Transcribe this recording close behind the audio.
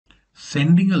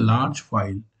sending a large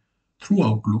file through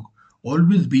Outlook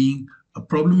always being a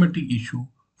problematic issue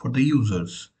for the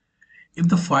users. If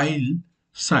the file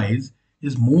size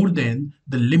is more than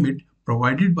the limit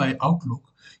provided by Outlook,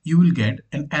 you will get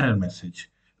an error message.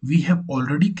 We have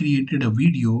already created a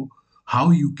video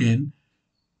how you can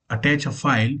attach a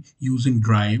file using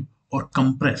Drive or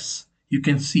Compress. You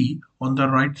can see on the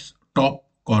right top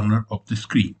corner of the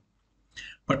screen.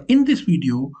 But in this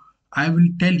video, I will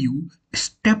tell you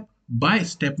step by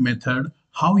step method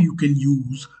how you can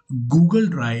use Google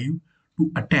Drive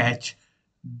to attach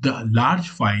the large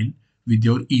file with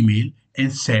your email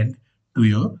and send to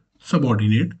your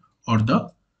subordinate or the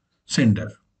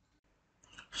sender.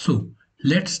 So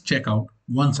let's check out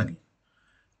once again.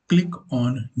 Click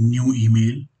on new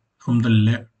email from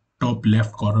the top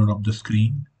left corner of the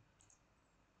screen.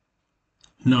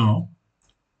 Now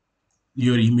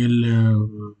your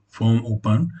email form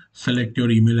open. Select your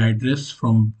email address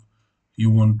from you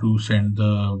want to send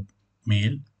the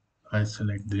mail. I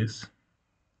select this.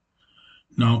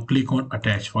 Now click on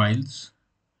attach files.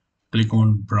 Click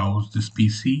on browse this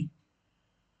PC.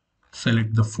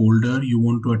 Select the folder you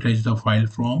want to attach the file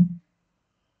from.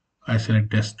 I select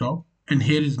desktop, and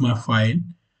here is my file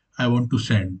I want to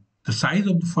send. The size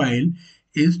of the file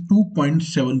is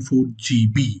 2.74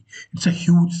 GB. It's a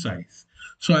huge size.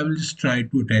 So I will just try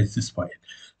to attach this file.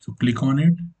 So click on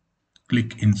it,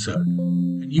 click insert.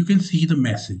 And you can see the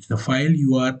message. The file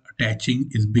you are attaching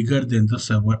is bigger than the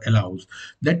server allows.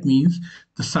 That means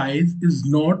the size is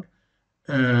not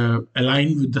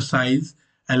aligned with the size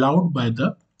allowed by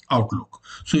the Outlook.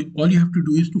 So all you have to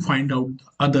do is to find out the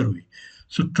other way.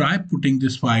 So try putting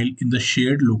this file in the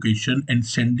shared location and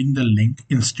sending the link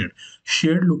instead.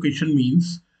 Shared location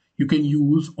means you can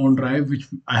use OneDrive, which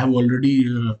I have already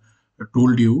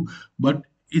told you. But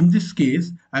in this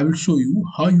case, I will show you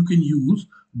how you can use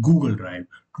Google Drive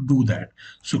to do that.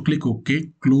 So click OK,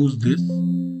 close this.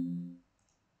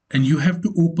 And you have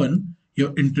to open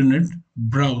your internet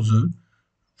browser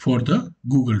for the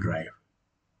Google Drive.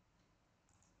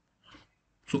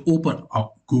 So open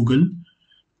up Google.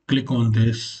 Click on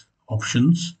this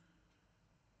options.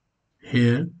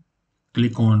 Here,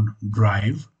 click on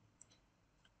Drive.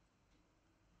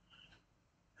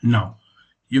 Now,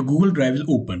 your Google Drive is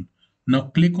open. Now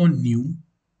click on New,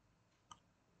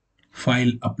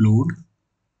 File Upload.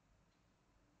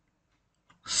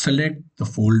 Select the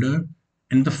folder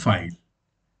and the file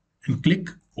and click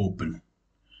Open.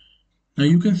 Now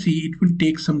you can see it will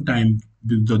take some time.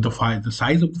 The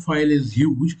size of the file is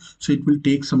huge, so it will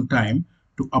take some time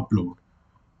to upload.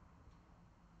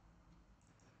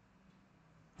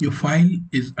 Your file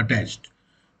is attached.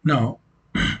 Now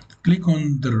click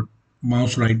on the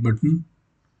mouse right button,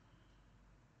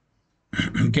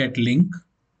 get link,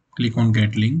 click on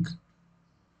get link.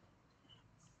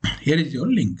 Here is your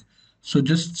link. So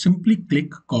just simply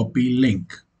click copy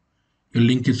link. Your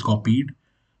link is copied.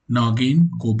 Now again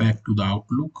go back to the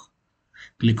Outlook,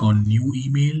 click on new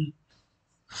email,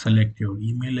 select your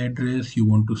email address you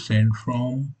want to send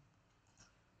from,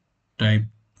 type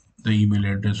the email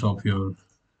address of your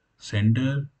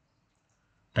sender,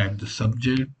 type the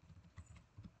subject,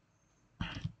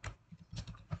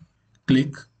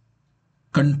 click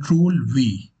Ctrl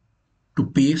V to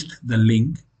paste the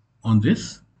link on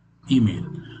this email.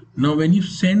 Now when you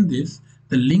send this,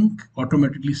 the link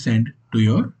automatically sent to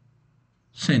your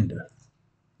sender.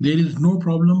 There is no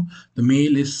problem. The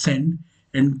mail is sent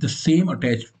and the same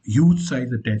huge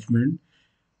size attachment.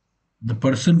 The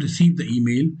person received the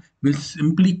email will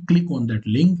simply click on that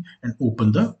link and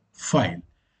open the file.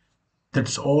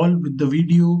 That's all with the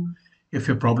video. If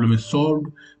your problem is solved,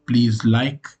 please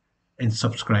like and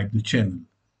subscribe the channel.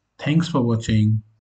 Thanks for watching.